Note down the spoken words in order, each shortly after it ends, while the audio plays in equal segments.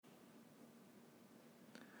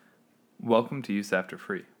Welcome to Use After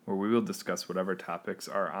Free, where we will discuss whatever topics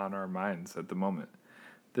are on our minds at the moment.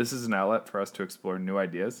 This is an outlet for us to explore new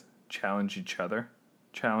ideas, challenge each other,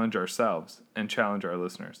 challenge ourselves, and challenge our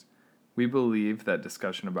listeners. We believe that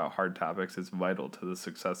discussion about hard topics is vital to the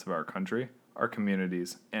success of our country, our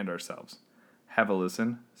communities, and ourselves. Have a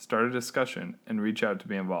listen, start a discussion, and reach out to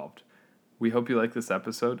be involved. We hope you like this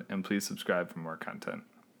episode, and please subscribe for more content.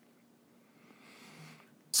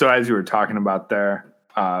 So as you were talking about there,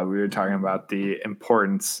 we were talking about the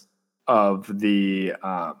importance of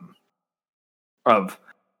of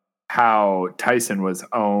how Tyson was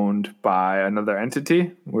owned by another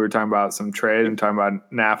entity. We were talking about some trade and talking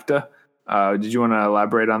about NAFTA. Did you want to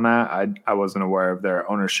elaborate on that? I wasn't aware of their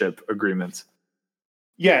ownership agreements.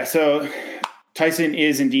 Yeah, so Tyson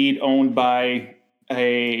is indeed owned by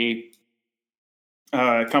a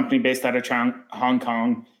company based out of Hong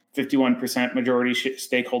Kong, 51% majority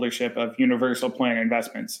stakeholdership of Universal Plan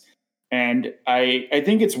Investments. And I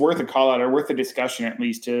think it's worth a call out, or worth a discussion at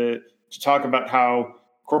least, to talk about how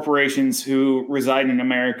corporations who reside in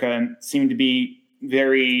America and seem to be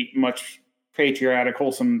very much patriotic,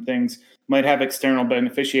 wholesome things might have external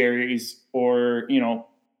beneficiaries or,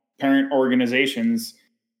 parent organizations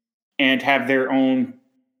and have their own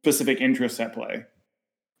specific interests at play.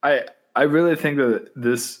 I really think that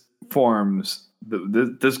this forms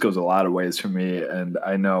this goes a lot of ways for me, and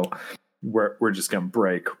I know we're just going to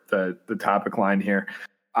break the topic line here.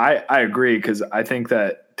 I agree, because I think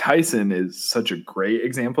that Tyson is such a great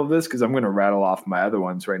example of this, because I'm going to rattle off my other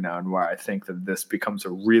ones right now and where I think that this becomes a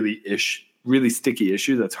really sticky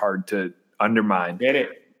issue that's hard to undermine. Get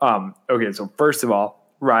it? Okay, so first of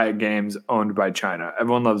all, Riot Games, owned by China.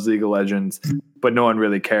 Everyone loves League of Legends, but no one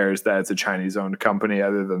really cares that it's a Chinese-owned company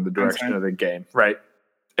other than the direction of the game, right?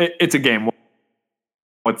 It's a game.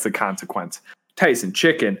 What's the consequence? Tyson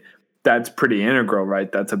Chicken, that's pretty integral,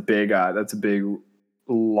 right? That's a big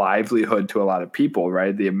livelihood to a lot of people,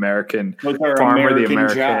 right? The American farmer, the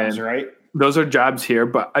American jobs, right? Those are jobs here,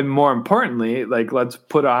 but more importantly, let's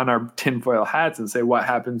put on our tinfoil hats and say what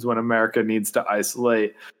happens when America needs to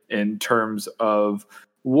isolate in terms of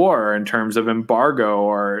war, in terms of embargo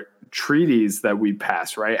or treaties that we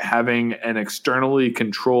pass, right? Having an externally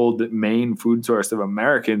controlled main food source of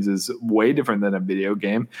Americans is way different than a video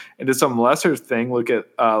game. And to some lesser thing, look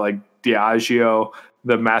at Diageo,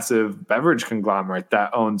 the massive beverage conglomerate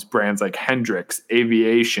that owns brands like Hendrix,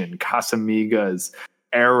 Aviation, Casamigos,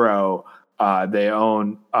 Aero. They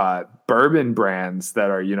own bourbon brands that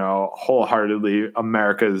are, wholeheartedly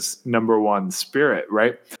America's number one spirit,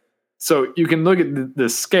 right? So you can look at the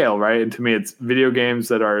scale, right? And to me, it's video games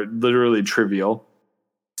that are literally trivial.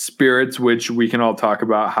 Spirits, which we can all talk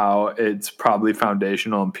about how it's probably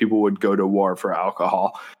foundational and people would go to war for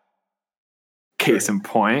alcohol. Case in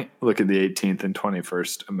point, look at the 18th and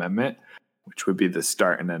 21st Amendment, which would be the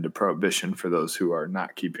start and end of prohibition for those who are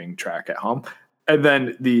not keeping track at home. And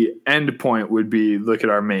then the end point would be, look at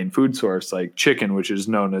our main food source, like chicken, which is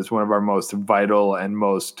known as one of our most vital and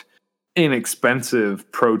most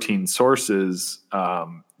inexpensive protein sources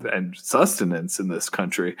and sustenance in this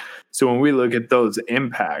country. So when we look at those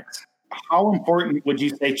impacts, how important would you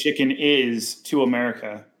say chicken is to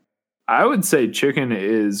America? I would say chicken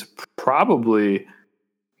is probably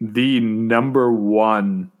the number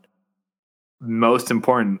one most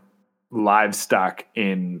important livestock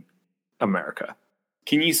in America.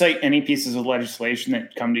 Can you cite any pieces of legislation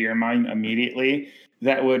that come to your mind immediately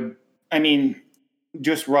that would,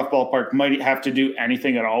 just rough ballpark, might have to do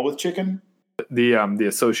anything at all with chicken? The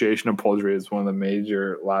Association of Poultry is one of the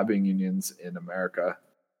major lobbying unions in America.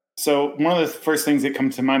 So one of the first things that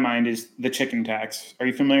comes to my mind is the chicken tax. Are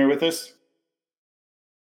you familiar with this?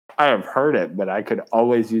 I have heard it, but I could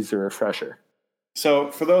always use a refresher.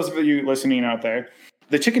 So for those of you listening out there,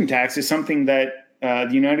 the chicken tax is something that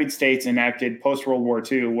the United States enacted post-World War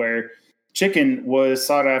II, where chicken was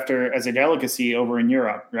sought after as a delicacy over in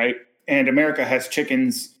Europe, right? And America has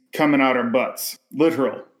chickens coming out our butts.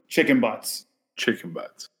 Literal chicken butts. Chicken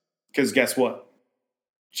butts. Because guess what?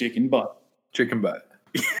 Chicken butt. Chicken butt.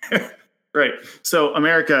 Right. So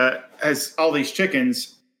America has all these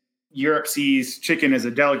chickens. Europe sees chicken as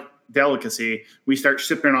a delicacy. We start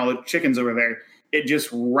shipping all the chickens over there. It just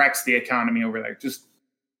wrecks the economy over there. Just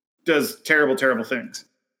does terrible, terrible things.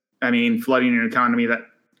 Flooding an economy that,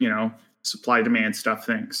 supply demand stuff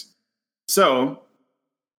things. So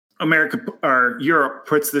Europe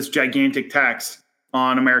puts this gigantic tax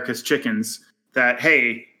on America's chickens that,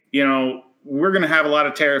 hey, we're going to have a lot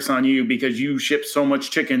of tariffs on you because you ship so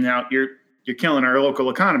much chicken out. You're killing our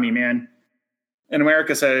local economy, man. And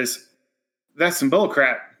America says, that's some bull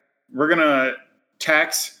crap. We're going to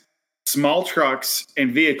tax small trucks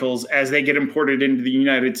and vehicles as they get imported into the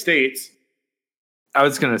United States. I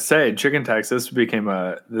was going to say chicken tax. This became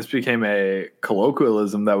a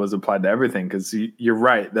colloquialism that was applied to everything, because you're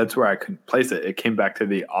right. That's where I couldn't place it. It came back to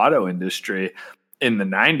the auto industry in the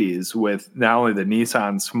 90s with not only the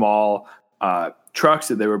Nissan small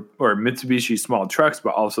trucks or Mitsubishi small trucks,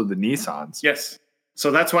 but also the Nissans. Yes.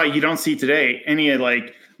 So that's why you don't see today any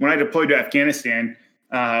like when I deployed to Afghanistan.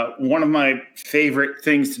 One of my favorite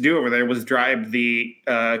things to do over there was drive the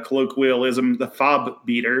colloquialism, the fob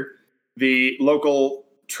beater, the local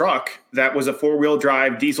truck that was a 4-wheel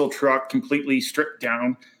drive diesel truck, completely stripped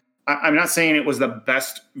down. I'm not saying it was the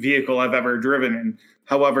best vehicle I've ever driven in.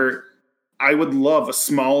 However, I would love a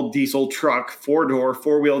small diesel truck, 4-door,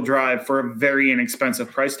 4-wheel drive for a very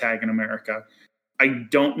inexpensive price tag in America. I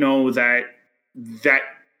don't know that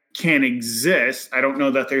can exist. I don't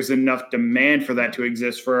know that there's enough demand for that to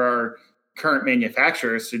exist for our current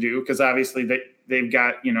manufacturers to do, because obviously they've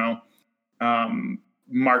got,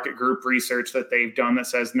 market group research that they've done that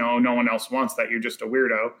says, no one else wants that. You're just a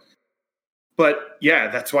weirdo. But yeah,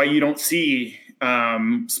 that's why you don't see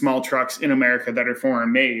small trucks in America that are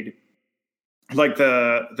foreign made. Like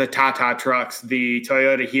the Tata trucks, the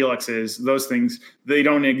Toyota Helixes, those things, they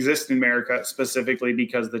don't exist in America specifically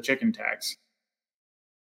because of the chicken tax.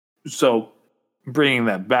 So bringing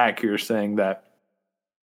that back, you're saying that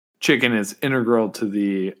chicken is integral to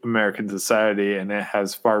the American society, and it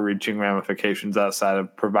has far-reaching ramifications outside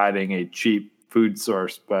of providing a cheap food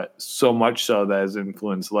source, but so much so that has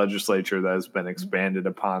influenced legislature that has been expanded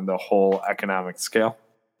upon the whole economic scale.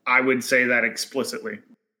 I would say that explicitly.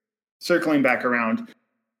 Circling back around,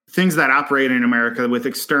 things that operate in America with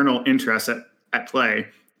external interests at play,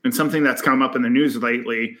 and something that's come up in the news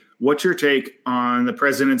lately, what's your take on the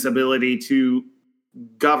president's ability to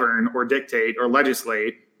govern or dictate or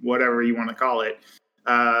legislate, whatever you want to call it,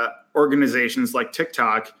 organizations like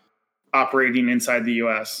TikTok operating inside the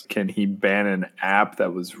U.S.? Can he ban an app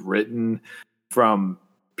that was written from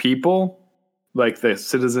people, like the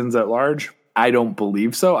citizens at large? I don't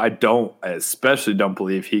believe so. I especially don't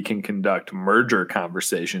believe he can conduct merger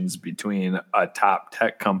conversations between a top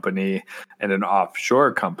tech company and an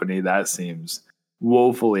offshore company. That seems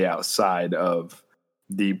woefully outside of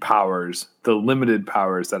the limited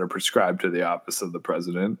powers that are prescribed to the office of the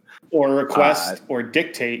president. Or request or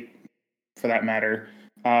dictate, for that matter,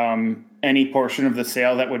 any portion of the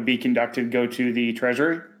sale that would be conducted go to the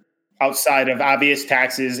treasury outside of obvious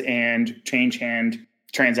taxes and change hand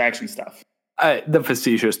transaction stuff. The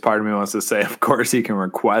facetious part of me wants to say, of course, he can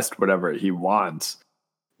request whatever he wants.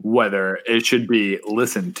 Whether it should be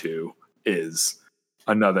listened to is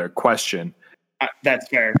another question. That's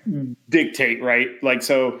fair. Dictate, right? Like,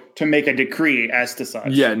 so to make a decree as to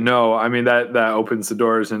such. Yeah, no, I mean, that opens the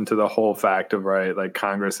doors into the whole fact of, right, like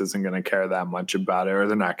Congress isn't going to care that much about it, or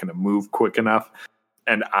they're not going to move quick enough.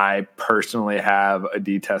 And I personally have a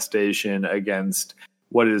detestation against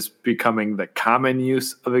what is becoming the common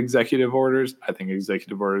use of executive orders. I think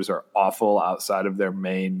executive orders are awful outside of their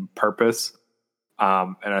main purpose.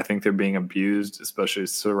 And I think they're being abused, especially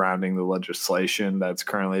surrounding the legislation that's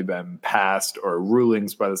currently been passed or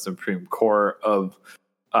rulings by the Supreme Court of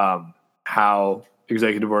how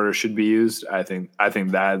executive orders should be used. I think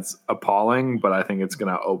that's appalling, but I think it's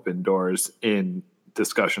going to open doors in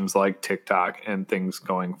discussions like TikTok and things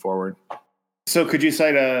going forward. So could you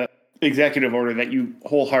cite a executive order that you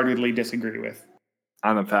wholeheartedly disagree with?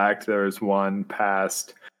 On the fact, there's one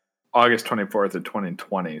passed August 24th of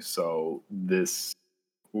 2020, so this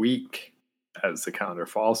week as the calendar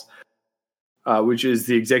falls, which is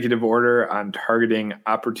the executive order on targeting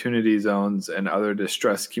opportunity zones and other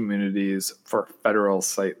distressed communities for federal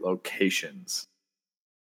site locations.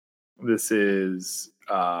 This is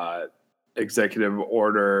executive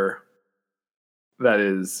order that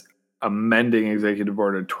is amending Executive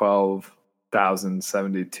Order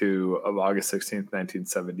 12,072 of August 16th,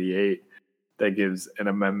 1978, that gives an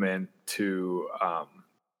amendment to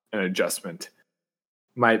an adjustment.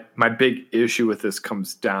 My big issue with this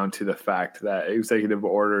comes down to the fact that executive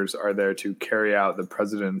orders are there to carry out the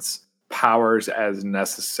president's powers as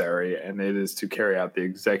necessary, and it is to carry out the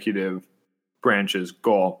executive branch's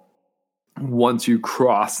goal. Once you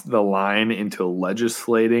cross the line into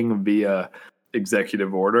legislating via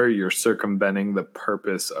executive order, you're circumventing the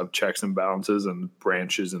purpose of checks and balances and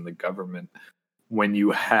branches in the government. When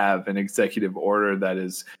you have an executive order that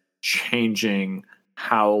is changing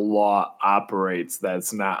how law operates,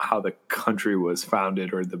 that's not how the country was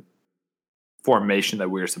founded or the formation that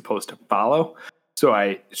we're supposed to follow. So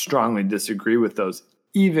I strongly disagree with those,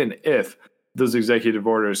 even if those executive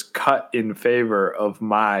orders cut in favor of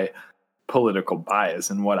my political bias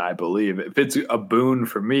and what I believe. If it's a boon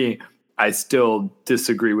for me, I still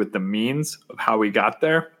disagree with the means of how we got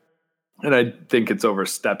there. And I think it's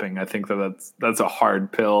overstepping. I think that's a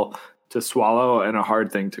hard pill to swallow and a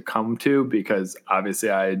hard thing to come to, because obviously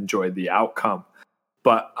I enjoy the outcome,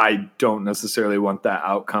 but I don't necessarily want that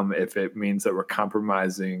outcome if it means that we're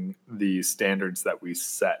compromising the standards that we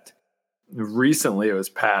set. Recently, it was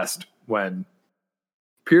passed when,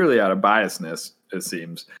 purely out of biasness, it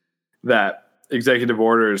seems, that executive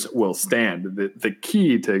orders will stand. The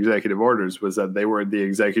key to executive orders was that they were the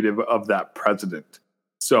executive of that president.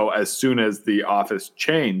 So as soon as the office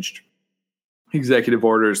changed, executive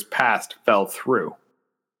orders passed fell through.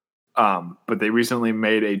 But they recently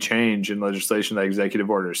made a change in legislation that executive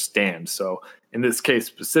orders stand. So in this case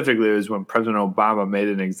specifically, it was when President Obama made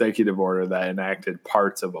an executive order that enacted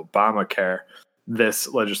parts of Obamacare. This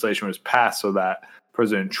legislation was passed so that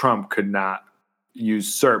President Trump could not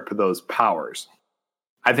usurp those powers.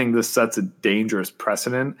 I think this sets a dangerous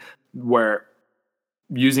precedent where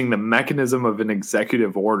using the mechanism of an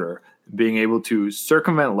executive order, being able to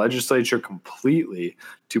circumvent legislature completely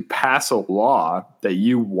to pass a law that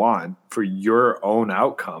you want for your own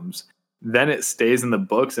outcomes, then it stays in the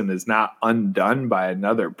books and is not undone by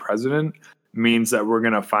another president, means that we're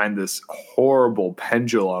going to find this horrible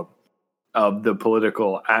pendulum of the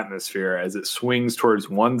political atmosphere as it swings towards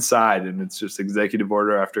one side, and it's just executive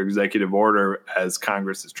order after executive order as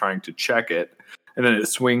Congress is trying to check it. And then it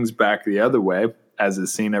swings back the other way, as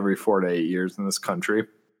is seen every 4 to 8 years in this country.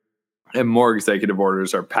 And more executive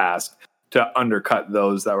orders are passed to undercut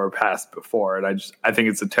those that were passed before. And I think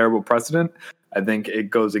it's a terrible precedent. I think it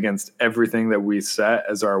goes against everything that we set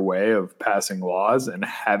as our way of passing laws and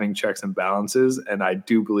having checks and balances. And I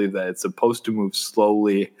do believe that it's supposed to move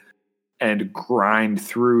slowly and grind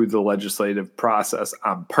through the legislative process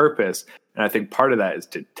on purpose. And I think part of that is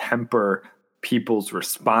to temper people's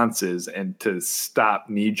responses and to stop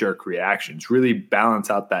knee-jerk reactions, really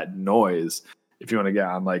balance out that noise. If you want to get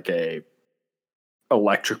on like a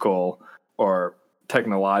electrical or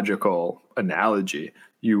technological analogy,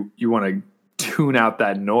 you want to tune out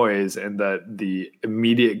that noise and the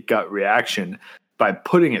immediate gut reaction by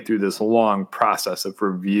putting it through this long process of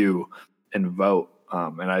review and vote.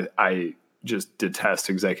 And I just detest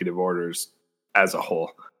executive orders as a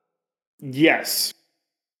whole. Yes.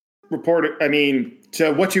 To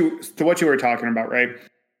what you were talking about, right?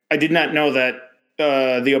 I did not know that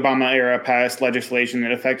the Obama era passed legislation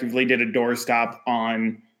that effectively did a doorstop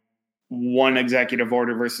on one executive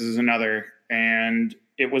order versus another. And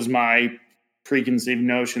it was my preconceived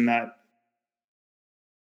notion that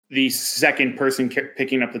the second person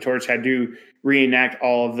picking up the torch had to reenact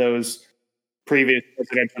all of those previous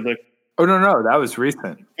presidential. Oh, no, that was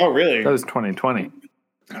recent. Oh, really? That was 2020.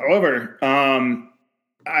 However,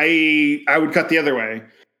 I would cut the other way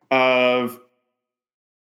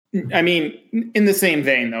in the same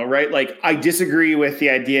vein though, right? Like I disagree with the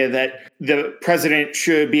idea that the president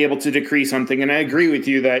should be able to decree something. And I agree with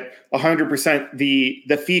you that 100%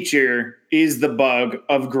 the feature is the bug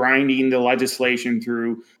of grinding the legislation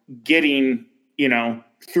through, getting,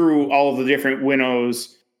 through all of the different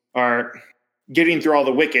windows, or getting through all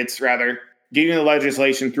the wickets rather, getting the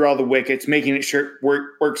legislation through all the wickets, making it sure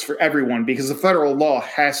works for everyone, because the federal law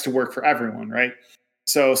has to work for everyone, right?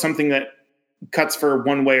 So something that cuts for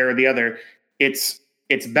one way or the other, it's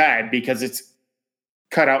bad because it's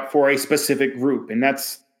cut out for a specific group, and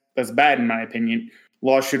that's bad in my opinion.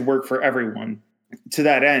 Law should work for everyone. To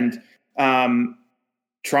that end,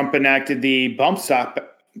 Trump enacted the bump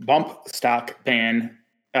stock ban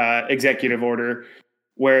executive order,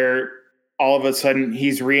 where all of a sudden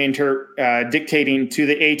he's dictating to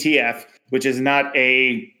the ATF, which is not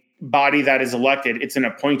a body that is elected. It's an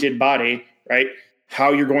appointed body, right?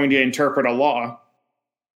 How you're going to interpret a law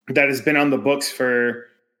that has been on the books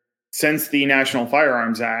since the National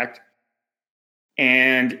Firearms Act.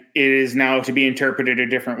 And it is now to be interpreted a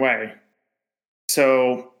different way.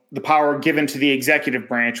 So the power given to the executive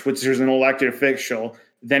branch, which is an elected official,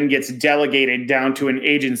 then gets delegated down to an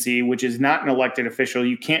agency, which is not an elected official.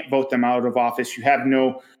 You can't vote them out of office. You have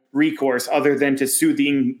no recourse other than to sue the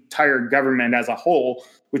entire government as a whole,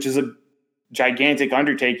 which is a gigantic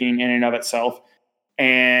undertaking in and of itself.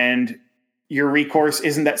 And your recourse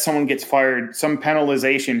isn't that someone gets fired, some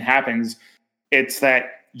penalization happens. It's that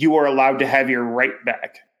you are allowed to have your right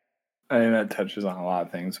back. I think that touches on a lot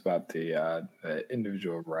of things about the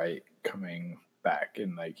individual right coming back,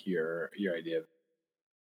 and like your idea of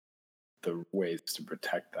the ways to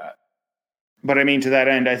protect that. But to that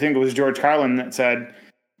end, I think it was George Carlin that said,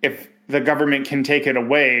 if the government can take it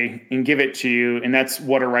away and give it to you, and that's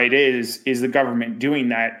what a right is the government doing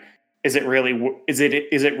that, is it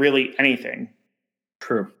really anything?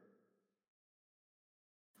 True.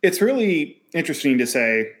 It's really interesting to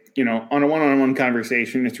say, on a one-on-one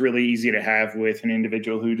conversation, it's really easy to have with an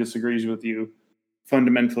individual who disagrees with you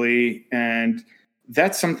fundamentally, and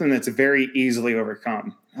that's something that's very easily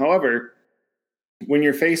overcome. However, when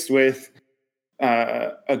you're faced with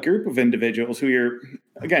a group of individuals who you're,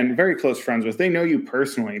 again, very close friends with, they know you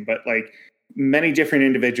personally, but like many different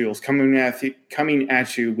individuals coming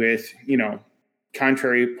at you with,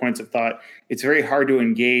 contrary points of thought, it's very hard to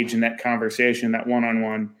engage in that conversation, that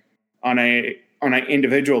one-on-one, on an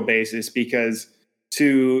individual basis, because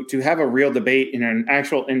to have a real debate in an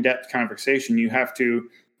actual in-depth conversation, you have to,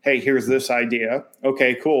 hey, here's this idea.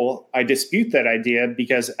 Okay, cool. I dispute that idea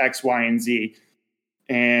because X, Y, and Z.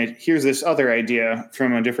 And here's this other idea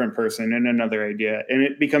from a different person and another idea. And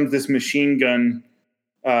it becomes this machine gun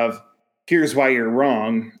of here's why you're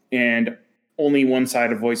wrong. And only one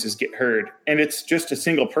side of voices get heard. And it's just a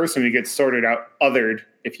single person who gets sorted out, othered,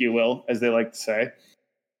 if you will, as they like to say,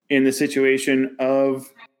 in the situation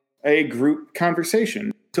of a group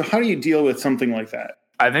conversation. So how do you deal with something like that?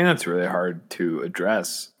 I think that's really hard to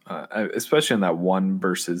address, especially in that one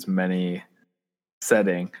versus many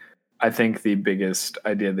setting. I think the biggest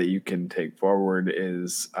idea that you can take forward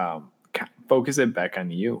is focus it back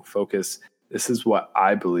on you. Focus, this is what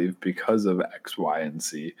I believe because of X, Y, and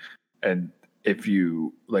Z. And if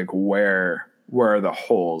you like, where are the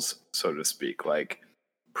holes, so to speak? Like,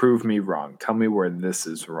 prove me wrong. Tell me where this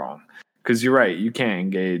is wrong. Because you're right, you can't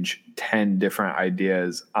engage 10 different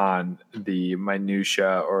ideas on the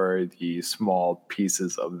minutia or the small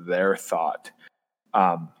pieces of their thought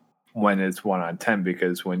when it's 1 on 10,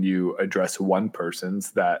 because when you address one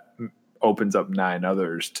person's, that opens up 9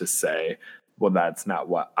 others to say, well, that's not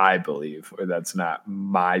what I believe, or that's not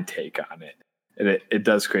my take on it. And it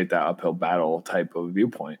does create that uphill battle type of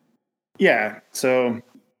viewpoint. Yeah. So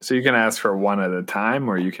you can ask for one at a time,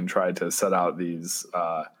 or you can try to set out these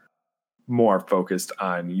more focused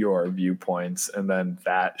on your viewpoints, and then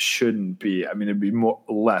that shouldn't be, I mean, it'd be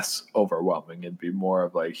less overwhelming. It'd be more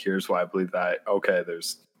of like, here's why I believe that. Okay,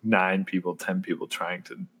 there's 9 people, 10 people trying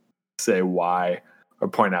to say why or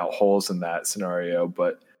point out holes in that scenario,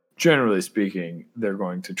 but generally speaking, they're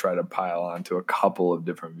going to try to pile onto a couple of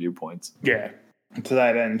different viewpoints. Yeah, to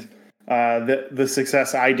that end, the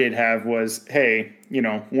success I did have was, hey,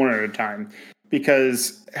 one at a time,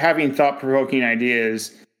 because having thought-provoking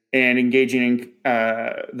ideas and engaging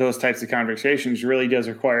in those types of conversations really does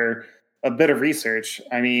require a bit of research.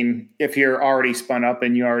 I mean, if you're already spun up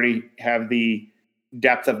and you already have the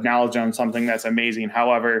depth of knowledge on something, that's amazing.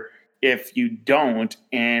 However, if you don't,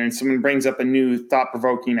 and someone brings up a new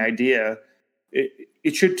thought-provoking idea,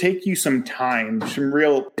 it should take you some time, some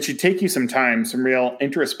real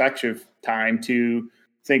introspective time to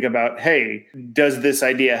think about, hey, does this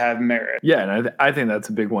idea have merit? Yeah, and I think that's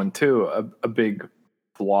a big one too. A big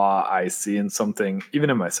flaw I see in something, even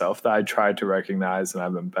in myself, that I try to recognize and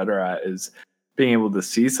I've been better at, is being able to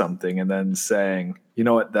see something and then saying, you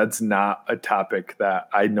know what, that's not a topic that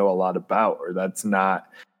I know a lot about, or that's not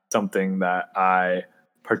something that I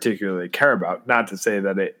particularly care about. Not to say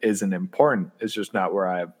that it isn't important. It's just not where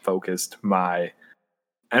I have focused my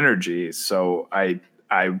energy. So I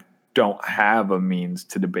don't have a means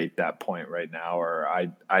to debate that point right now, or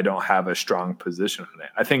I don't have a strong position on it.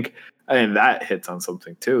 I think that hits on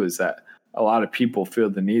something too, is that a lot of people feel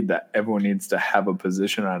the need that everyone needs to have a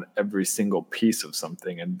position on every single piece of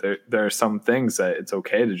something. And there are some things that it's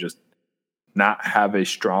okay to just not have a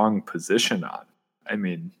strong position on. I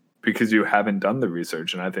mean, because you haven't done the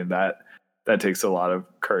research. And I think that takes a lot of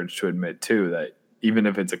courage to admit too, that even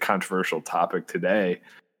if it's a controversial topic today,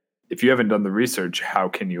 if you haven't done the research, how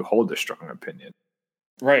can you hold a strong opinion?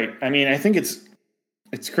 Right. I mean, I think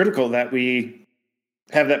it's critical that we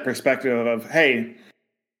have that perspective of, hey,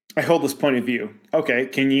 I hold this point of view. Okay,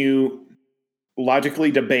 can you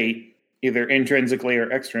logically debate, either intrinsically or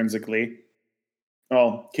extrinsically?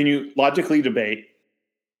 Well, can you logically debate,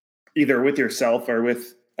 either with yourself or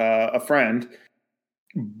with a friend,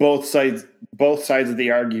 both sides of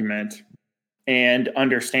the argument, and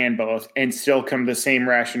understand both, and still come to the same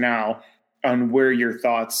rationale on where your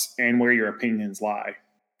thoughts and where your opinions lie?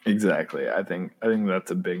 Exactly. I think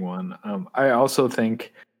that's a big one. I also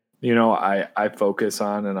think, I focus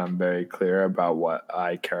on, and I'm very clear about what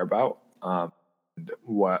I care about, and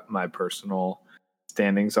what my personal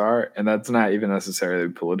standings are. And that's not even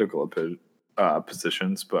necessarily political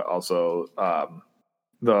positions, but also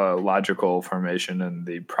the logical formation and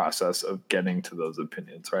the process of getting to those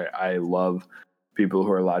opinions, right? I love people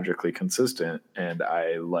who are logically consistent, and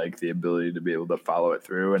I like the ability to be able to follow it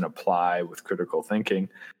through and apply with critical thinking.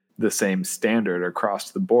 the same standard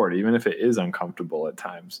across the board, even if it is uncomfortable at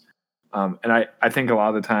times. And I think a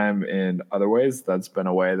lot of the time in other ways, that's been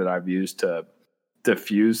a way that I've used to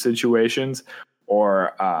diffuse situations,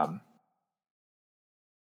 or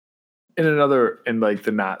in like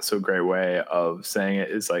the not so great way of saying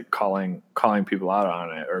it is like calling people out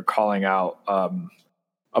on it, or calling out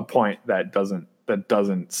a point that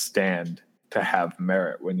doesn't stand to have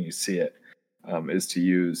merit when you see it, is to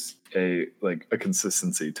use a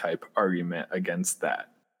consistency type argument against that.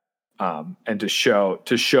 And to show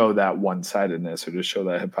that one-sidedness, or to show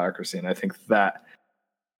that hypocrisy. And I think that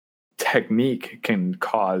technique can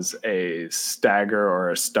cause a stagger or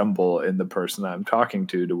a stumble in the person I'm talking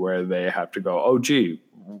to where they have to go, oh, gee,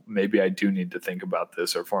 maybe I do need to think about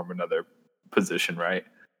this or form another position, right?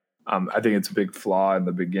 I think it's a big flaw in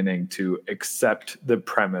the beginning to accept the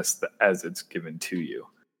premise as it's given to you,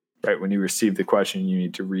 right? When you receive the question, you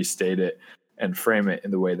need to restate it and frame it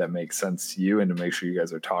in the way that makes sense to you, and to make sure you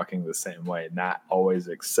guys are talking the same way, not always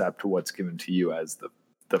accept what's given to you as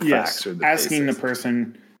the facts or the asking basics. The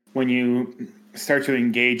person, when you start to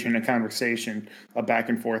engage in a conversation, a back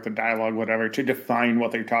and forth, a dialogue, whatever, to define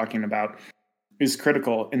what they're talking about is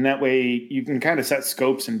critical. And that way you can kind of set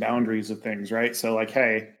scopes and boundaries of things, right? So like,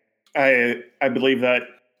 hey, I believe that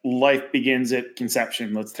life begins at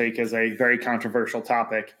conception. Let's take as a very controversial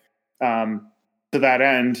topic. To that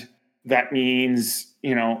end, that means,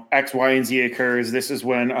 X, Y, and Z occurs. This is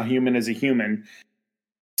when a human is a human.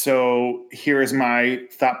 So here is my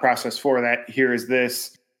thought process for that. Here is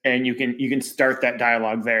this. And you can start that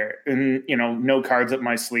dialogue there. And, no cards up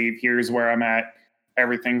my sleeve. Here's where I'm at.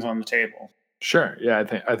 Everything's on the table. Sure. Yeah, I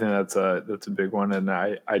think that's a big one. And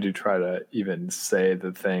I do try to even say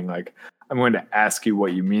the thing like, I'm going to ask you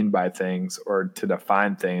what you mean by things, or to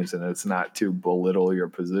define things, and it's not to belittle your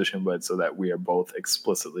position, but so that we are both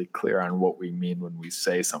explicitly clear on what we mean when we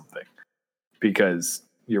say something. Because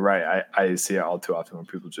you're right, I see it all too often when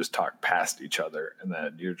people just talk past each other, and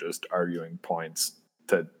then you're just arguing points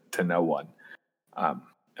to no one. And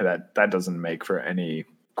that doesn't make for any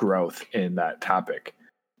growth in that topic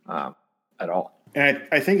at all. And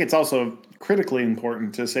I think it's also critically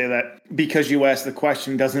important to say that because you ask the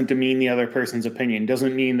question doesn't demean the other person's opinion,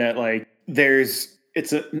 doesn't mean that like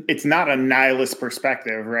it's not a nihilist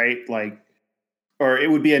perspective, right? Like, or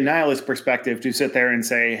it would be a nihilist perspective to sit there and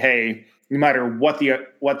say, hey, no matter what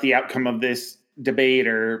the outcome of this debate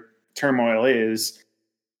or turmoil is,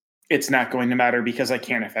 it's not going to matter because I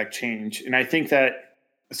can't affect change. And I think that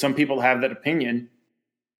some people have that opinion,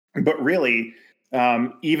 but really,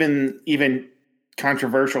 even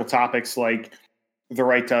controversial topics like the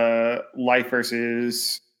right to life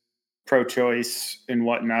versus pro-choice and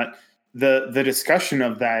whatnot, the discussion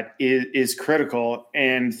of that is critical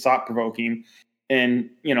and thought-provoking and,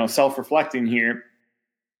 self-reflecting here.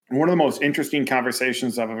 One of the most interesting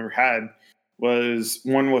conversations I've ever had was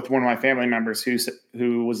one with one of my family members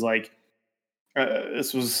who was like,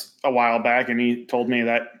 this was a while back, and he told me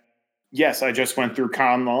that, yes, I just went through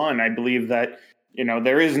common law, and I believe that,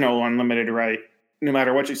 there is no unlimited right. No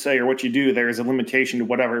matter what you say or what you do, there is a limitation to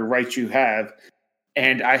whatever rights you have.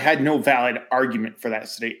 And I had no valid argument for that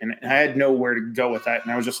statement. And I had nowhere to go with that.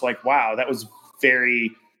 And I was just like, wow, that was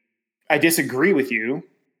I disagree with you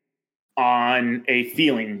on a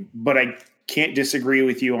feeling, but I can't disagree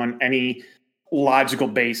with you on any logical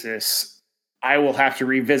basis. I will have to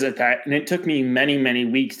revisit that. And it took me many, many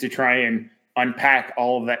weeks to try and unpack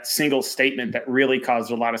all of that single statement that really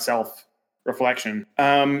caused a lot of self-reflection.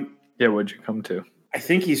 Yeah, what'd you come to? I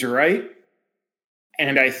think he's right.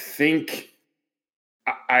 And I think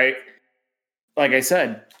like I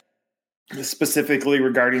said, specifically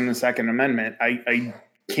regarding the Second Amendment, I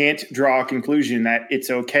can't draw a conclusion that it's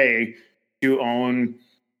okay to own,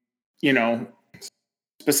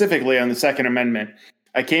 specifically on the Second Amendment.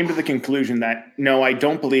 I came to the conclusion that, no, I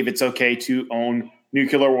don't believe it's okay to own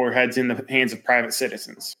nuclear warheads in the hands of private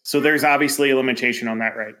citizens. So there's obviously a limitation on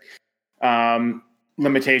that right.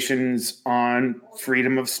 Limitations on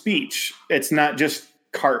freedom of speech. It's not just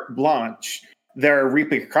carte blanche. There are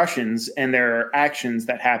repercussions and there are actions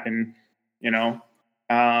that happen,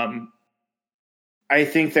 I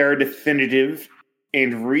think there are definitive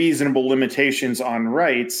and reasonable limitations on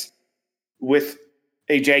rights, with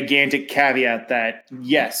a gigantic caveat that,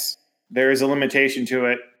 yes, there is a limitation to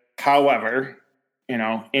it. However,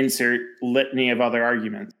 insert litany of other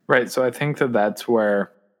arguments. Right. So I think that's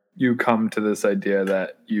where you come to this idea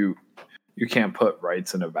that you can't put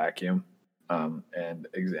rights in a vacuum, and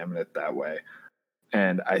examine it that way.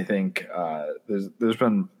 And I think there's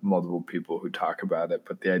been multiple people who talk about it,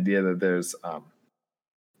 but the idea that there's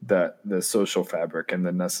the social fabric and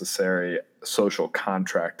the necessary social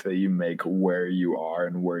contract that you make where you are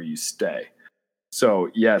and where you stay. So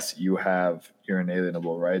yes, you have your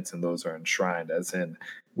inalienable rights, and those are enshrined, as in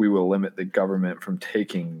we will limit the government from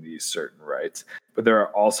taking these certain rights. But there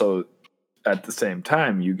are also, at the same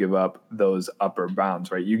time, you give up those upper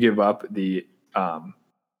bounds, right? You give up the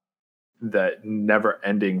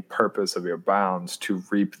never-ending purpose of your bounds to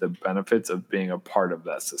reap the benefits of being a part of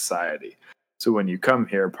that society. So when you come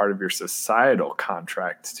here, part of your societal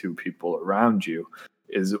contract to people around you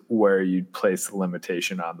is where you place the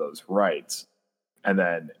limitation on those rights. And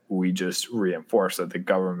then we just reinforce that the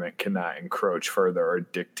government cannot encroach further or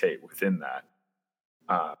dictate within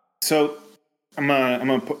that. So I'm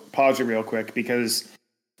gonna pause you real quick because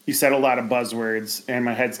you said a lot of buzzwords and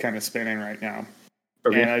my head's kind of spinning right now.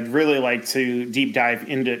 Okay. And I'd really like to deep dive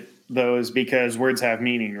into those because words have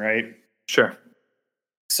meaning, right? Sure.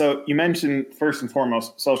 So you mentioned first and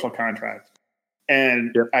foremost social contract.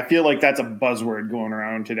 And yep. I feel like that's a buzzword going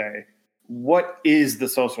around today. What is the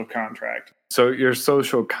social contract? So your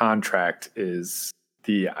social contract is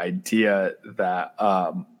the idea that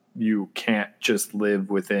you can't just live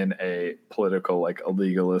within a political, like a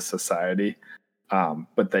legalist society,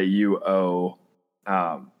 but that you owe.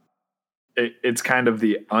 It's kind of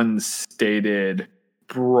the unstated,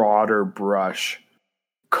 broader brush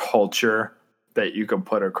culture that you can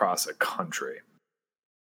put across a country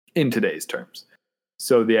in today's terms.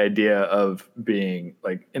 So the idea of being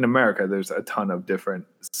like in America, there's a ton of different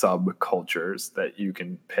subcultures that you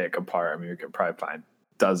can pick apart. I mean, you can probably find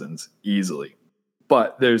dozens easily,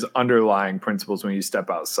 but there's underlying principles when you step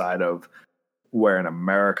outside of where in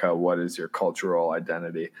America, what is your cultural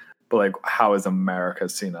identity? But like, how is America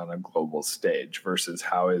seen on a global stage versus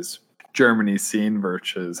how is Germany seen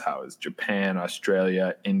versus how is Japan,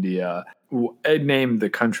 Australia, India? I named the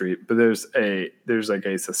country, but there's like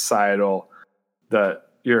a societal.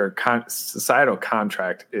 Your societal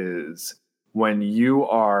contract is when you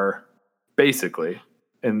are basically,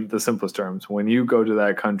 in the simplest terms, when you go to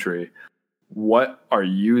that country, what are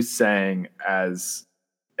you saying as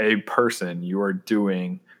a person you are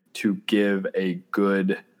doing to give a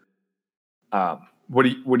good what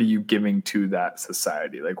are you giving to that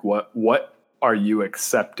society? Like what are you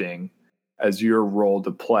accepting as your role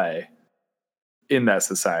to play in that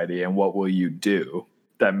society, and what will you do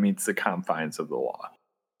that meets the confines of the law?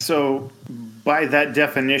 So by that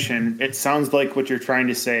definition, it sounds like what you're trying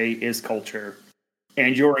to say is culture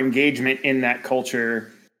and your engagement in that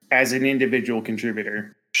culture as an individual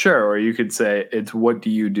contributor. Sure. Or you could say it's what do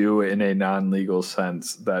you do in a non-legal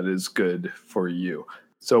sense that is good for you.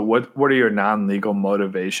 So what are your non-legal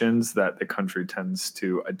motivations that the country tends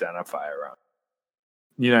to identify around?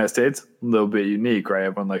 The United States, a little bit unique, right?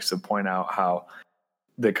 Everyone likes to point out how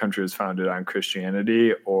the country was founded on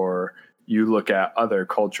Christianity, or you look at other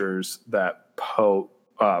cultures that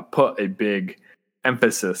put a big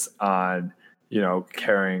emphasis on,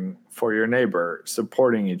 caring for your neighbor,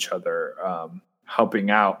 supporting each other,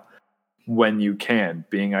 helping out when you can,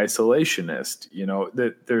 being isolationist.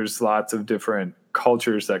 There's lots of different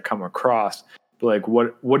cultures that come across, but like,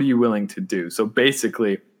 what are you willing to do? So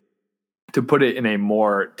basically, to put it in a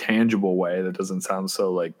more tangible way that doesn't sound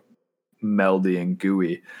so like meldy and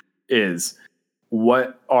gooey, is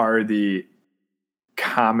what are the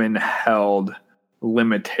common held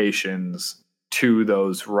limitations to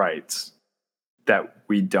those rights that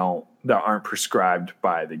aren't prescribed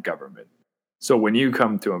by the government. So when you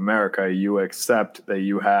come to America, you accept that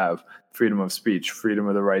you have freedom of speech, freedom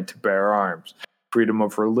of the right to bear arms, freedom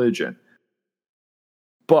of religion.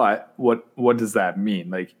 But what does that mean?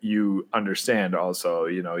 Like, you understand also,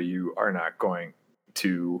 you are not going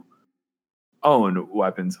to own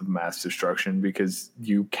weapons of mass destruction because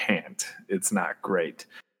you can't. It's not great.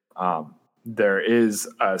 There is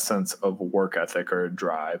a sense of work ethic or a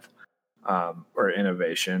drive or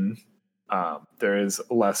innovation. There is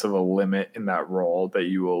less of a limit in that role that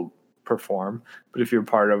you will perform. But if you're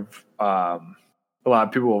part of a lot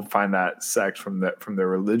of people will find that sect from their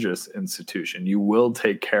religious institution. You will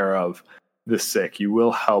take care of the sick. You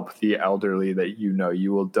will help the elderly that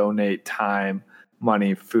you will donate time,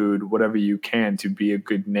 money, food, whatever you can to be a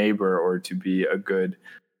good neighbor or to be a good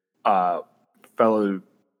fellow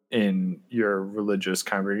in your religious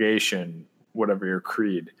congregation, whatever your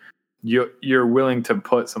creed. You're willing to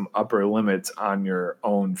put some upper limits on your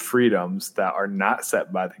own freedoms that are not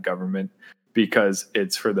set by the government because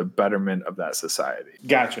it's for the betterment of that society.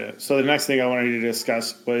 Gotcha. So the next thing I wanted to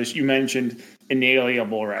discuss was you mentioned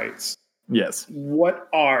inalienable rights. Yes. What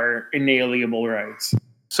are inalienable rights?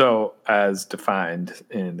 So, as defined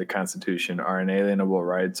in the Constitution, our inalienable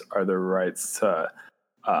rights are the rights to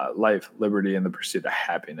life, liberty, and the pursuit of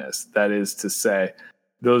happiness. That is to say,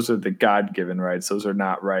 those are the God-given rights. Those are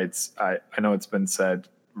not rights. I know it's been said,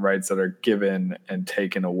 rights that are given and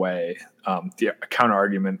taken away. The counter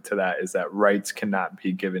argument to that is that rights cannot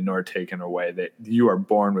be given nor taken away. That you are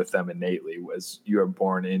born with them innately. As you are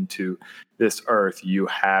born into this earth, you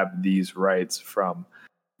have these rights from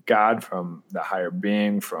God, from the higher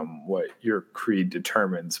being, from what your creed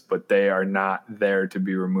determines, but they are not there to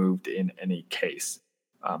be removed in any case.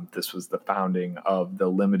 This was the founding of the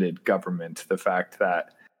limited government, the fact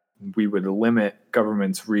that we would limit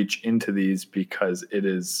government's reach into these because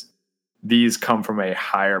these come from a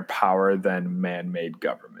higher power than man-made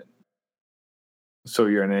government. So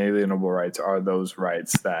your inalienable rights are those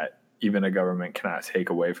rights that even a government cannot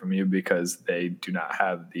take away from you because they do not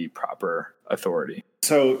have the proper authority.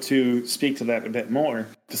 So to speak to that a bit more,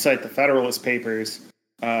 to cite the Federalist Papers,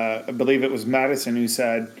 I believe it was Madison who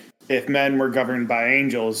said, if men were governed by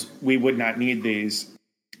angels, we would not need these,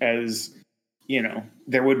 as,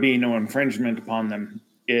 there would be no infringement upon them.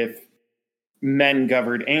 If men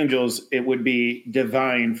governed angels, it would be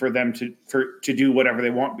divine for them to do whatever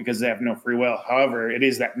they want because they have no free will. However, it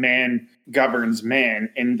is that man governs man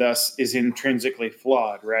and thus is intrinsically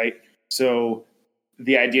flawed, right? So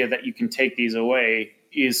the idea that you can take these away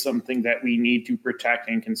is something that we need to protect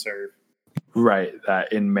and conserve. Right,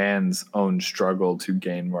 that in man's own struggle to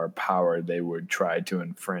gain more power, they would try to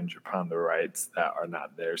infringe upon the rights that are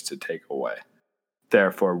not theirs to take away.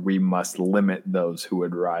 Therefore, we must limit those who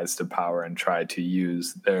would rise to power and try to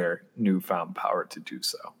use their newfound power to do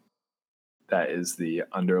so. That is the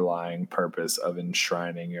underlying purpose of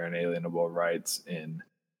enshrining your inalienable rights in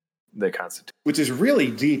the Constitution. Which is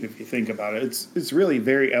really deep if you think about it. It's really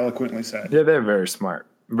very eloquently said. Yeah, they're very smart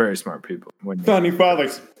people. Founding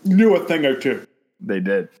fathers knew a thing or two. They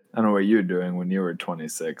did. I don't know what you were doing when you were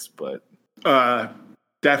 26, but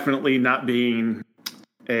definitely not being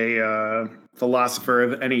a philosopher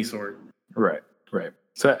of any sort. Right.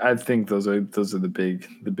 So I think those are the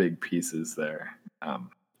big pieces there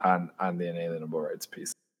on the inalienable rights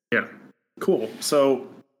piece. Yeah, cool. So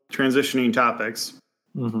transitioning topics.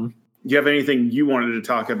 Mm-hmm. Do you have anything you wanted to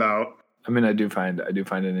talk about? I mean, I do find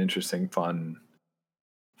an interesting, fun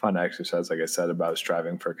exercise, like I said, about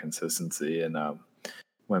striving for consistency, and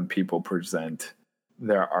when people present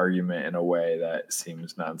their argument in a way that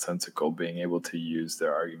seems nonsensical, being able to use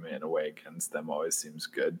their argument in a way against them always seems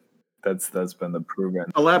good. That's been the proven.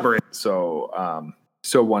 Elaborate. So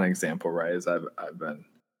one example, right, is I've been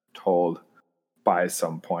told by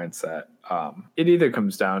some points that it either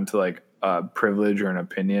comes down to like a privilege or an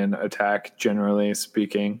opinion attack, generally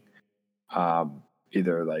speaking,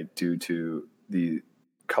 either like due to the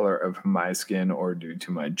color of my skin or due to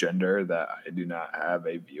my gender, that I do not have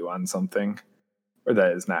a view on something, or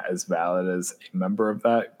that is not as valid as a member of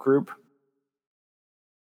that group.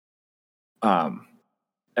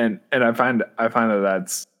 And I find that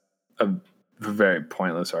that's a very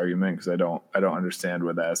pointless argument, because I don't understand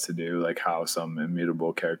what that has to do, like how some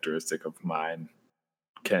immutable characteristic of mine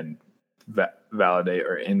can validate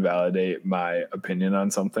or invalidate my opinion on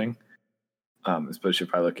something, especially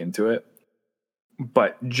if I look into it.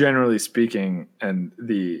 But generally speaking, and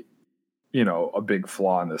a big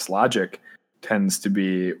flaw in this logic tends to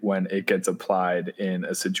be when it gets applied in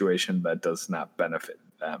a situation that does not benefit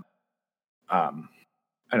them.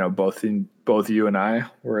 I know both you and I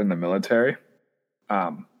were in the military.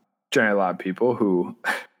 Generally, a lot of people who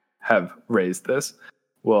have raised this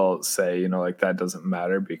will say, like, that doesn't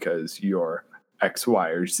matter because you're X, Y,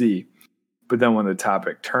 or Z. But then when the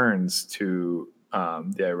topic turns to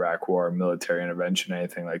the Iraq War, military intervention,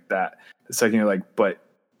 anything like that, the second you're like, but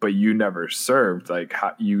you never served, like,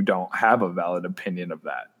 you don't have a valid opinion of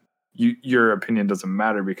that. Your opinion doesn't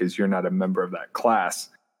matter because you're not a member of that class.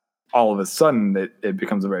 All of a sudden, it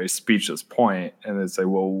becomes a very speechless point, and it's like,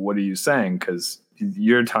 well, what are you saying? Because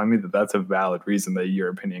you're telling me that that's a valid reason that your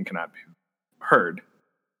opinion cannot be heard.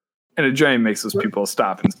 And it generally makes those people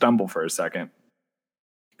stop and stumble for a second.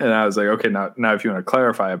 And I was like, okay, now if you want to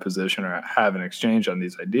clarify a position or have an exchange on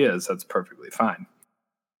these ideas, that's perfectly fine.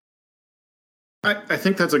 I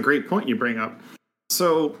think that's a great point you bring up.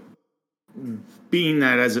 So, being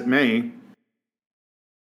that as it may,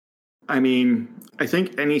 I mean, I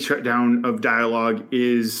think any shutdown of dialogue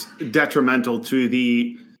is detrimental to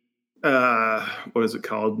the, what is it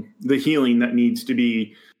called? The healing that needs to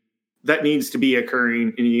be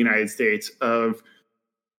occurring in the United States, of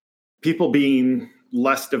people being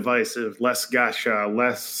less divisive, less gotcha,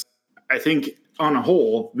 less, I think on a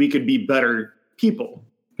whole, we could be better people.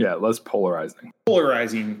 Yeah, less polarizing.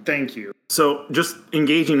 Polarizing, thank you. So just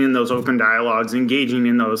engaging in those open dialogues, engaging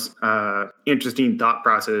in those interesting thought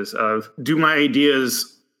process of, do my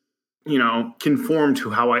ideas, conform to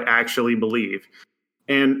how I actually believe?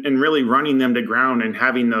 And really running them to ground and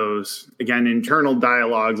having those, again, internal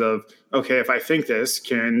dialogues of, okay, if I think this,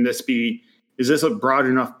 is this a broad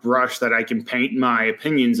enough brush that I can paint my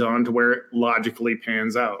opinions on to where it logically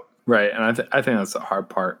pans out? Right. And I think that's the hard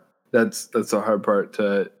part. That's the hard part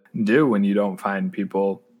to do when you don't find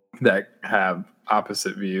people that have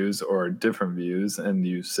opposite views or different views, and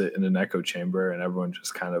you sit in an echo chamber and everyone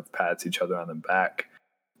just kind of pats each other on the back.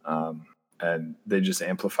 And they just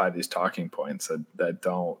amplify these talking points that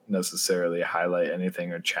don't necessarily highlight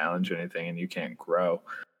anything or challenge anything, and you can't grow.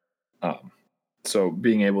 So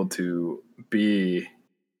being able to be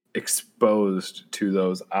exposed to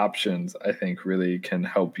those options, I think, really can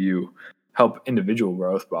help individual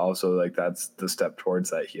growth, but also like that's the step towards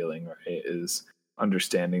that healing, right? Is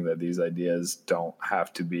understanding that these ideas don't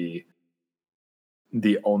have to be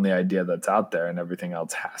the only idea that's out there and everything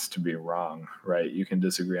else has to be wrong, right? You can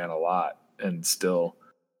disagree on a lot and still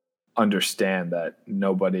understand that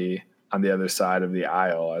nobody on the other side of the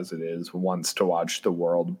aisle, as it is, wants to watch the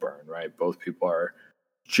world burn, right? Both people are,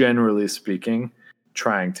 generally speaking,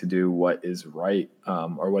 trying to do what is right,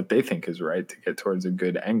 or what they think is right to get towards a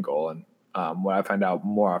good end goal. And what I find out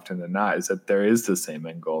more often than not is that there is the same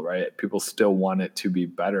end goal, right? People still want it to be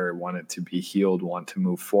better, want it to be healed, want to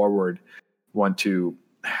move forward, want to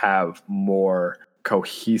have more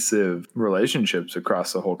cohesive relationships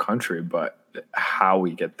across the whole country. But how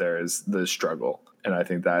we get there is the struggle. And I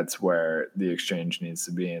think that's where the exchange needs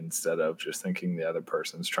to be, instead of just thinking the other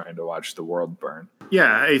person's trying to watch the world burn.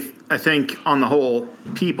 Yeah, I think on the whole,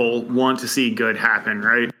 people want to see good happen,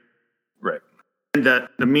 right? Right. And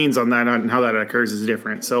the means on that and how that occurs is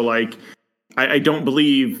different. So, like, I don't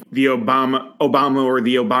believe the Obama or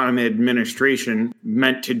the Obama administration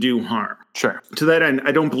meant to do harm. Sure. To that end,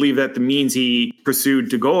 I don't believe that the means he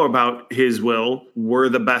pursued to go about his will were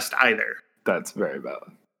the best either. That's very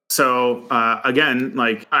valid. So, again,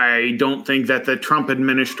 like, I don't think that the Trump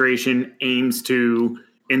administration aims to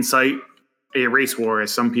incite a race war,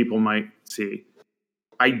 as some people might see.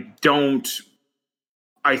 I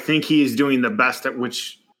think he is doing the best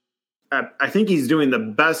I think he's doing the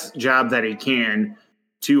best job that he can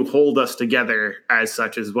to hold us together as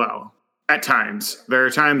such as well. At times. There are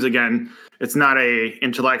times, again, it's not a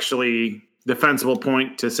intellectually defensible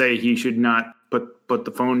point to say he should not put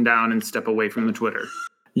the phone down and step away from the Twitter.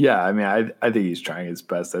 Yeah, I mean, I think he's trying his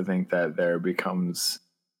best. I think that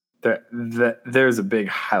there's a big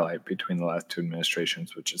highlight between the last two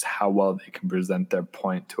administrations, which is how well they can present their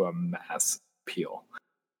point to a mass appeal.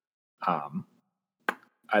 I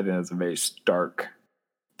think that's a very stark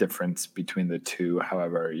difference between the two.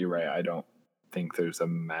 However, you're right. I don't think there's a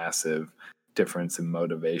massive difference in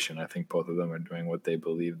motivation. I think both of them are doing what they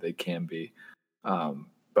believe they can be.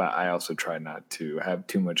 But I also try not to have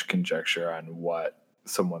too much conjecture on what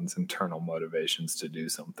someone's internal motivations to do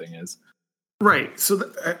something is. Right. So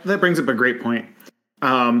that brings up a great point.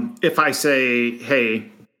 If I say, hey,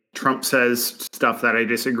 Trump says stuff that I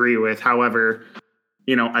disagree with, however,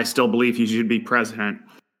 I still believe he should be president.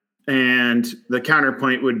 And the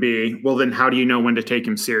counterpoint would be, well, then how do you know when to take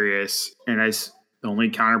him serious? And the only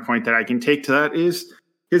counterpoint that I can take to that is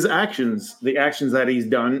his actions. The actions that he's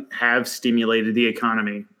done have stimulated the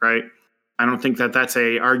economy, right? I don't think that that's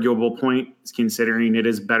a arguable point, considering it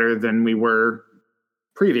is better than we were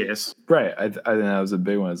previous. Right. I think that was a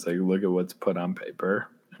big one. It's like, look at what's put on paper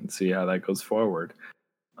and see how that goes forward.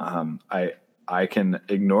 I can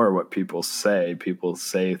ignore what people say. People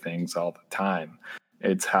say things all the time.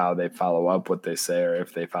 It's how they follow up what they say, or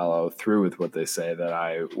if they follow through with what they say, that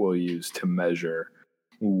I will use to measure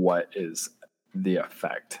what is the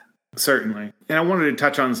effect. Certainly. And I wanted to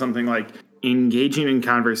touch on something like engaging in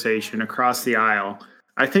conversation across the aisle.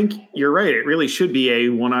 I think you're right. It really should be a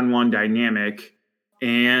one-on-one dynamic.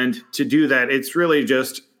 And to do that, it's really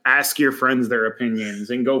just ask your friends their opinions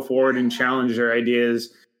and go forward and challenge their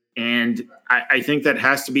ideas. And I think that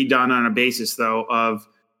has to be done on a basis, though, of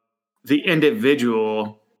the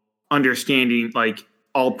individual understanding, like,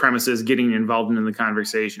 all premises, getting involved in the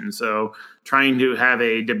conversation. So trying to have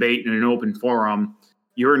a debate in an open forum,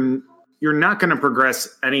 you're not going to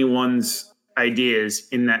progress anyone's ideas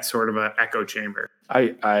in that sort of an echo chamber.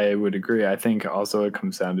 I would agree. I think also it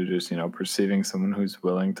comes down to just, perceiving someone who's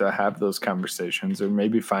willing to have those conversations, or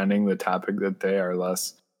maybe finding the topic that they are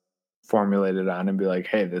less formulated on and be like,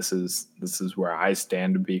 hey, this is where I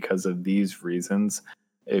stand because of these reasons.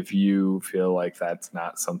 If you feel like that's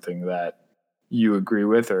not something that you agree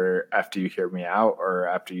with, or after you hear me out, or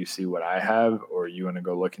after you see what I have, or you want to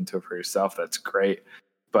go look into it for yourself, that's great.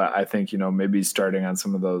 But I think, maybe starting on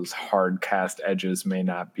some of those hard cast edges may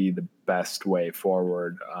not be the best way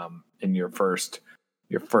forward in your first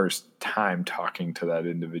time talking to that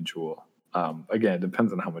individual. Again, it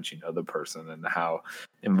depends on how much you know the person and how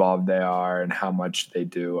involved they are and how much they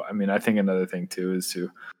do. I mean, I think another thing too is to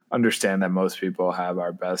understand that most people have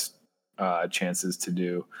our best chances to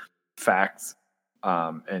do facts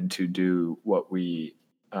and to do what we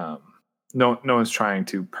no one's trying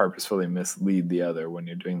to purposefully mislead the other when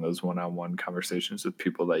you're doing those one-on-one conversations with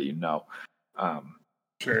people that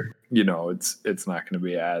Sure. It's not going to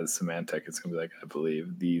be as semantic. It's going to be like, I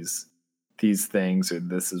believe these things, or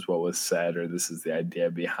this is what was said, or this is the idea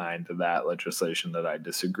behind that legislation that I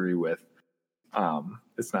disagree with.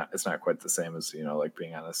 It's not quite the same as like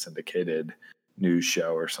being on a syndicated news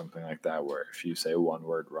show or something like that, where if you say one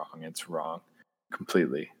word wrong, it's wrong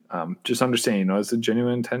completely. Just understand, it's a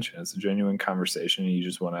genuine intention, it's a genuine conversation, and you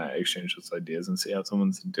just want to exchange those ideas and see how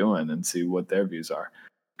someone's doing and see what their views are,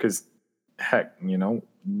 because heck, you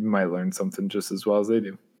might learn something just as well as they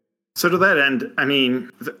do. So to that end, I mean,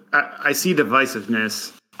 I see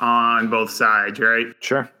divisiveness on both sides, right?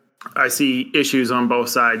 Sure. I see issues on both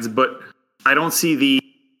sides, but I don't see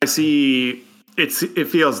it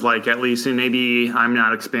feels like, at least, and maybe I'm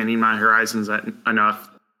not expanding my horizons enough,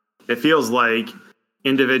 it feels like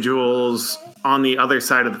individuals on the other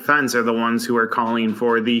side of the fence are the ones who are calling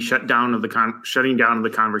for the shutting down of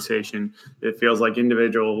the conversation. It feels like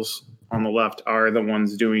individuals on the left are the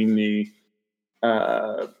ones doing the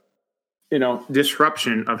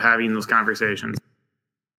disruption of having those conversations.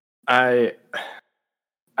 I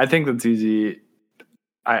think that's easy.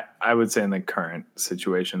 I would say in the current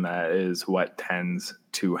situation, that is what tends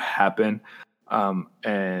to happen.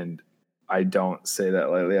 And I don't say that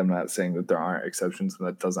lightly. I'm not saying that there aren't exceptions and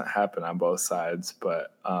that doesn't happen on both sides.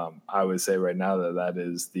 But I would say right now that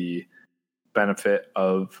is the benefit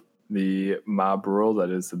of the mob rule.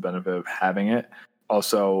 That is the benefit of having it.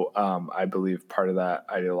 Also, I believe part of that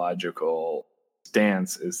ideological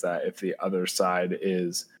stance is that if the other side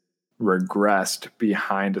is regressed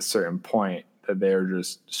behind a certain point, that they're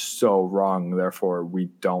just so wrong, therefore we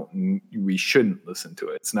shouldn't listen to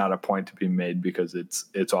it. It's not a point to be made because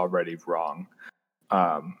it's already wrong,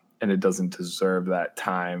 and it doesn't deserve that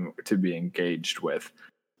time to be engaged with.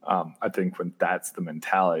 I think when that's the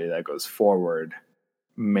mentality that goes forward,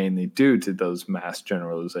 mainly due to those mass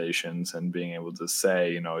generalizations and being able to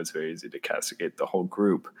say, it's very easy to castigate the whole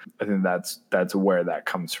group. I think that's where that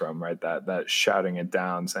comes from, right? That shouting it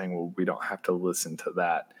down, saying, well, we don't have to listen to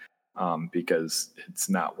that because it's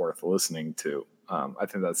not worth listening to. I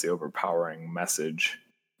think that's the overpowering message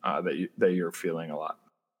that you're feeling a lot.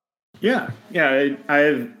 Yeah.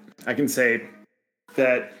 I can say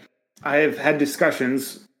that I have had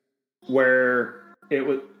discussions where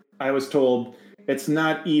I was told it's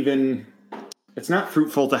not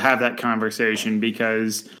fruitful to have that conversation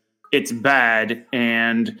because it's bad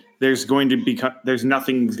and there's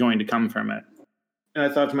nothing's going to come from it. And I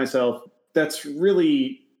thought to myself, that's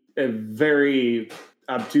really a very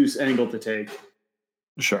obtuse angle to take.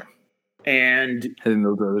 Sure. And I think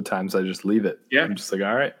those are the times I just leave it. Yeah. I'm just like,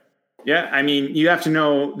 all right. Yeah. I mean, you have to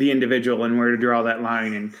know the individual and where to draw that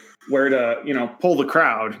line and where to, pull the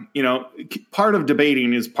crowd. Part of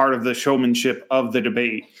debating is part of the showmanship of the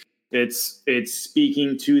debate. It's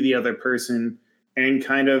speaking to the other person and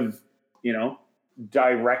kind of,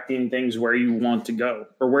 directing things where you want to go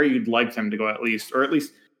or where you'd like them to go, at least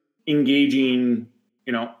engaging,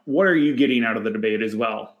 what are you getting out of the debate as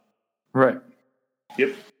well? Right.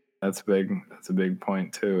 Yep. That's a big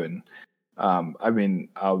point too. And I mean,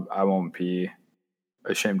 I won't be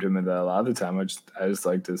ashamed to admit that a lot of the time I just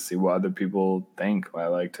like to see what other people think. I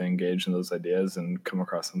like to engage in those ideas and come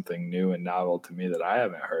across something new and novel to me that I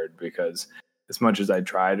haven't heard, because as much as I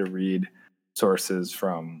try to read sources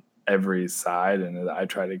from every side and I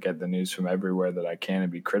try to get the news from everywhere that I can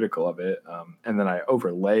and be critical of it, and then I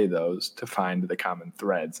overlay those to find the common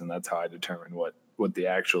threads, and that's how I determine what the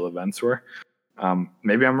actual events were.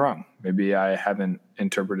 Maybe I'm wrong. Maybe I haven't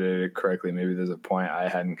interpreted it correctly. Maybe there's a point I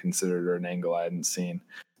hadn't considered or an angle I hadn't seen,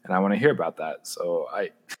 and I want to hear about that. So I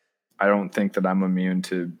don't think that I'm immune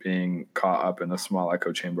to being caught up in a small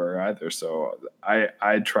echo chamber either. So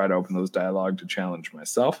I try to open those dialogue to challenge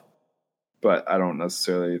myself, but I don't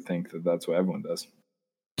necessarily think that that's what everyone does.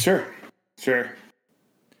 Sure.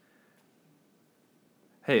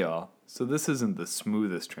 Hey, y'all. So this isn't the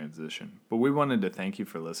smoothest transition, but we wanted to thank you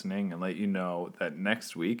for listening and let you know that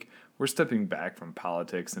next week we're stepping back from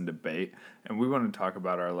politics and debate, and we want to talk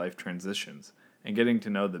about our life transitions. and getting to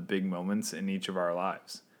know the big moments in each of our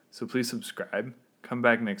lives. So please subscribe, come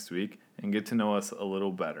back next week, and get to know us a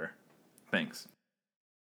little better. Thanks.